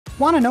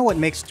Want to know what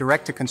makes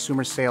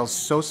direct-to-consumer sales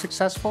so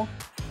successful?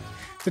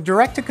 The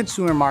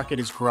direct-to-consumer market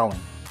is growing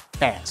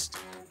fast.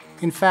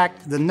 In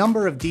fact, the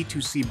number of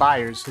D2C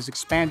buyers has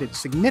expanded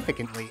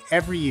significantly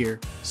every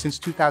year since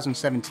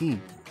 2017.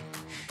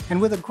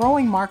 And with a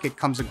growing market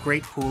comes a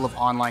great pool of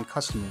online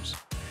customers,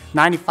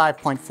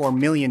 95.4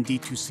 million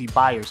D2C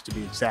buyers to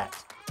be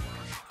exact.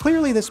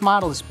 Clearly, this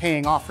model is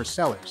paying off for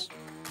sellers.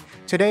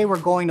 Today, we're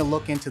going to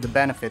look into the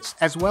benefits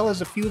as well as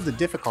a few of the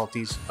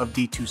difficulties of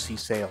D2C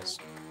sales.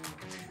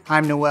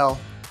 I'm Noel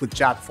with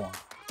Jotform.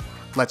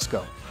 Let's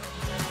go.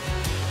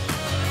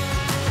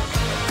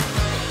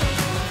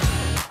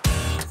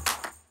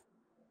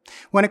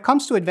 When it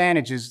comes to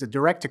advantages, the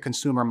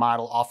direct-to-consumer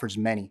model offers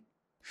many.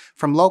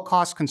 From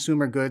low-cost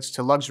consumer goods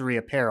to luxury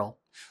apparel,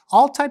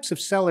 all types of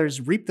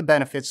sellers reap the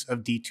benefits of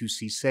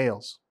D2C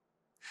sales.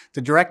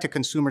 The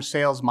direct-to-consumer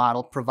sales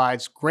model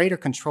provides greater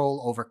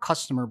control over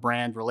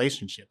customer-brand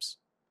relationships.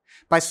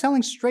 By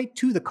selling straight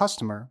to the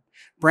customer,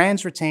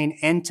 brands retain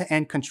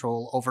end-to-end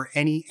control over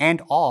any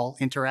and all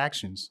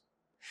interactions.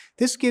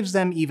 This gives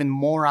them even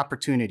more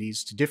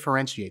opportunities to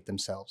differentiate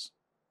themselves.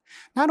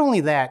 Not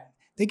only that,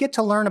 they get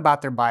to learn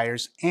about their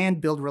buyers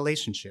and build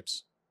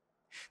relationships.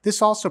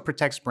 This also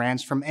protects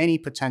brands from any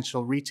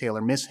potential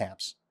retailer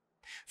mishaps.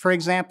 For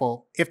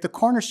example, if the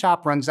corner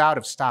shop runs out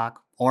of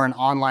stock or an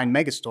online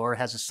megastore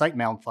has a site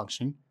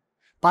malfunction,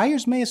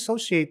 buyers may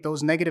associate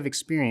those negative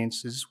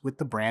experiences with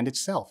the brand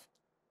itself.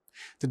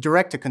 The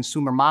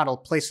direct-to-consumer model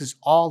places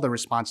all the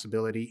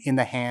responsibility in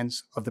the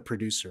hands of the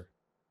producer.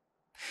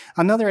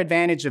 Another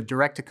advantage of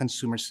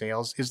direct-to-consumer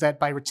sales is that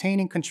by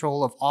retaining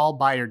control of all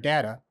buyer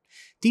data,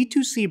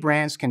 D2C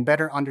brands can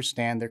better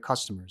understand their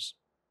customers.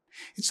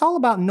 It's all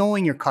about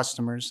knowing your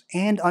customers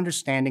and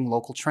understanding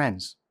local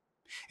trends.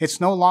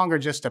 It's no longer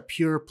just a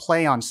pure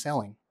play on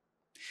selling.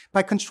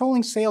 By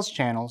controlling sales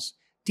channels,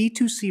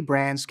 D2C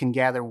brands can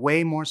gather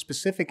way more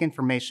specific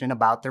information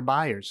about their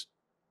buyers.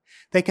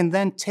 They can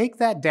then take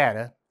that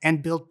data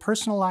and build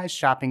personalized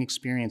shopping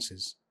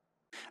experiences.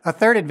 A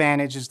third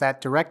advantage is that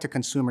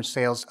direct-to-consumer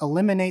sales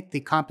eliminate the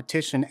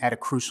competition at a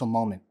crucial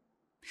moment.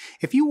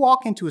 If you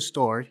walk into a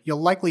store,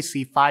 you'll likely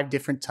see 5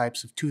 different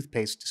types of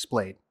toothpaste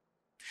displayed.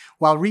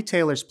 While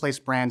retailers place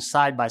brands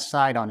side by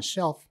side on a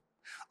shelf,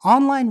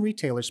 online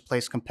retailers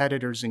place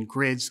competitors in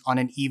grids on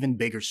an even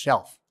bigger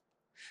shelf.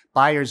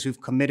 Buyers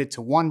who've committed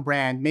to one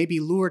brand may be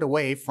lured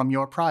away from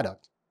your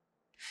product.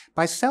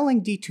 By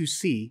selling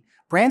D2C,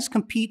 brands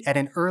compete at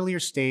an earlier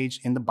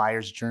stage in the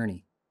buyer's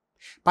journey.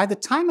 By the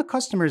time a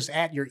customer is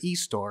at your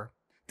e-store,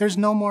 there's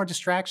no more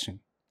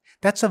distraction.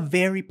 That's a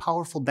very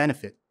powerful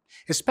benefit,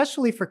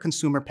 especially for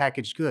consumer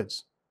packaged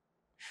goods.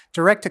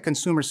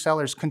 Direct-to-consumer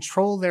sellers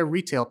control their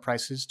retail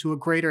prices to a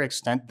greater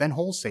extent than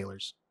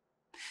wholesalers.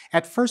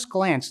 At first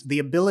glance, the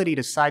ability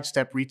to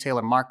sidestep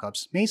retailer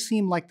markups may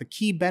seem like the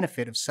key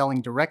benefit of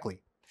selling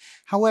directly.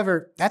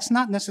 However, that's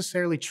not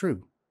necessarily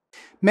true.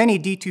 Many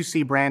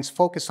D2C brands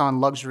focus on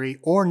luxury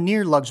or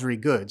near-luxury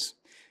goods,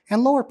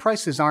 and lower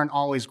prices aren't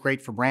always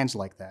great for brands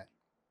like that.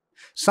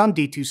 Some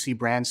D2C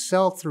brands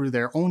sell through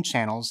their own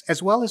channels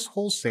as well as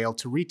wholesale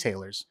to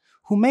retailers,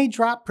 who may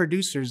drop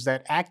producers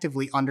that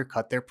actively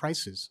undercut their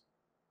prices.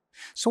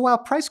 So while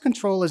price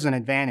control is an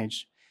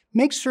advantage,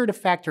 make sure to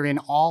factor in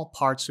all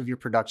parts of your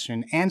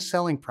production and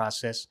selling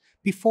process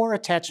before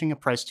attaching a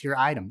price to your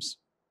items.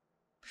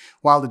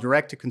 While the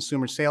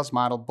direct-to-consumer sales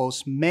model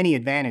boasts many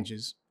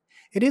advantages,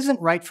 it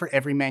isn't right for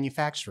every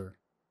manufacturer.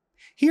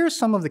 Here are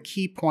some of the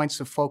key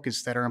points of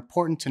focus that are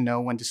important to know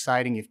when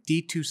deciding if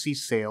D2C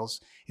sales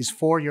is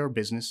for your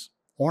business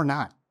or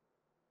not.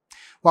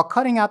 While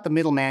cutting out the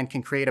middleman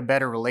can create a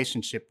better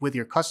relationship with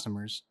your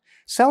customers,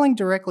 selling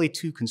directly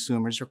to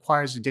consumers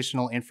requires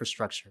additional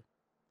infrastructure.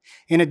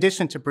 In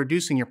addition to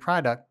producing your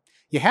product,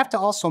 you have to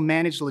also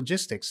manage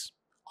logistics,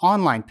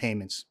 online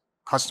payments,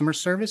 customer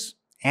service,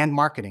 and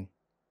marketing.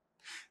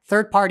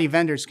 Third-party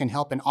vendors can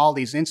help in all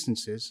these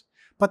instances,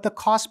 but the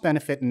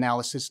cost-benefit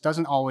analysis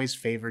doesn't always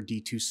favor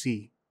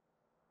D2C.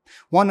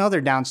 One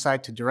other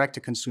downside to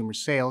direct-to-consumer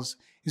sales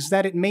is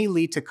that it may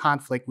lead to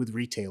conflict with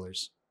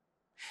retailers.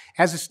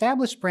 As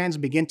established brands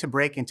begin to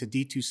break into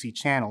D2C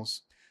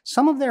channels,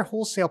 some of their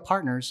wholesale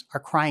partners are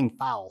crying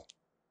foul.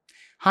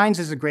 Heinz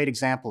is a great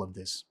example of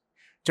this.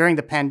 During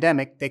the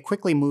pandemic, they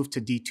quickly moved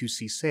to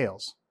D2C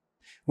sales.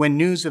 When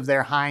news of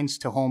their Heinz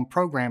to Home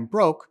program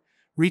broke,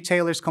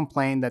 retailers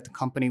complained that the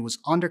company was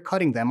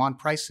undercutting them on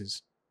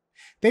prices.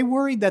 They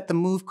worried that the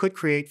move could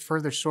create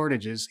further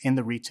shortages in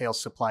the retail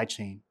supply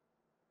chain.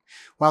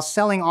 While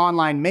selling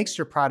online makes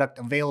your product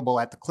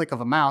available at the click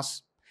of a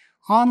mouse,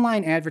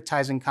 online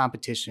advertising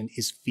competition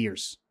is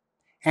fierce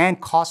and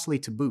costly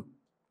to boot.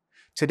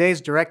 Today's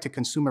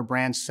direct-to-consumer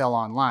brands sell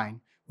online,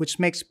 which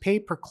makes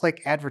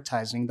pay-per-click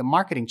advertising the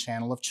marketing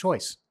channel of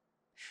choice.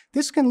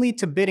 This can lead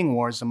to bidding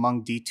wars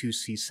among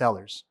D2C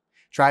sellers,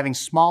 driving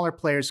smaller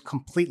players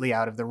completely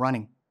out of the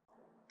running.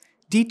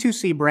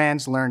 D2C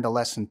brands learned a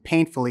lesson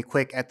painfully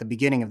quick at the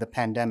beginning of the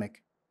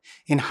pandemic.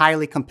 In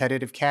highly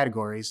competitive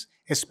categories,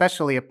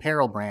 especially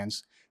apparel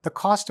brands, the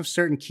cost of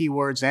certain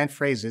keywords and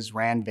phrases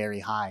ran very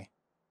high.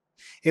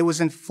 It was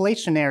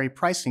inflationary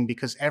pricing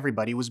because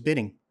everybody was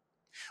bidding.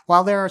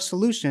 While there are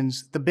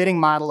solutions, the bidding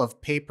model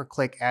of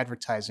pay-per-click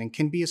advertising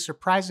can be a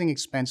surprising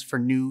expense for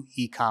new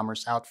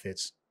e-commerce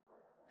outfits.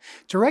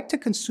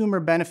 Direct-to-consumer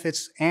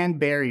benefits and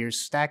barriers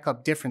stack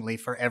up differently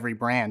for every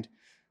brand,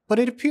 but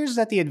it appears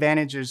that the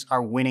advantages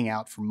are winning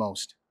out for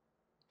most.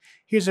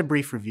 Here's a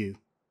brief review.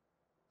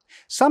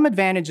 Some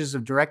advantages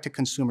of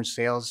direct-to-consumer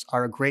sales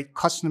are a great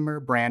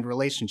customer-brand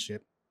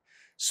relationship,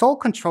 sole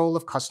control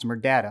of customer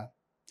data,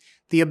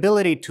 the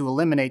ability to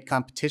eliminate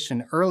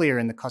competition earlier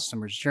in the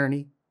customer's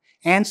journey,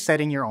 and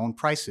setting your own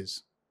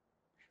prices.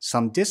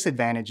 Some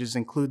disadvantages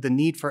include the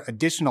need for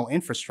additional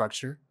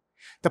infrastructure,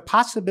 the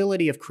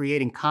possibility of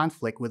creating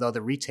conflict with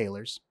other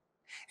retailers,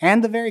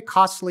 and the very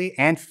costly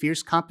and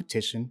fierce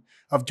competition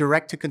of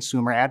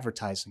direct-to-consumer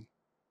advertising.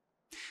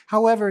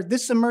 However,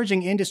 this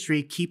emerging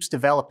industry keeps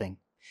developing.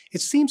 It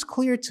seems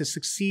clear to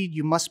succeed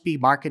you must be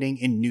marketing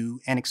in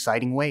new and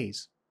exciting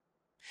ways.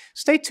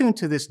 Stay tuned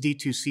to this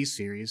D2C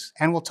series,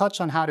 and we'll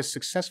touch on how to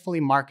successfully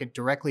market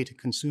directly to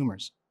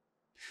consumers.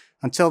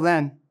 Until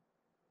then,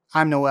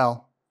 I'm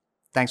Noel.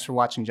 Thanks for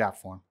watching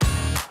Jotform.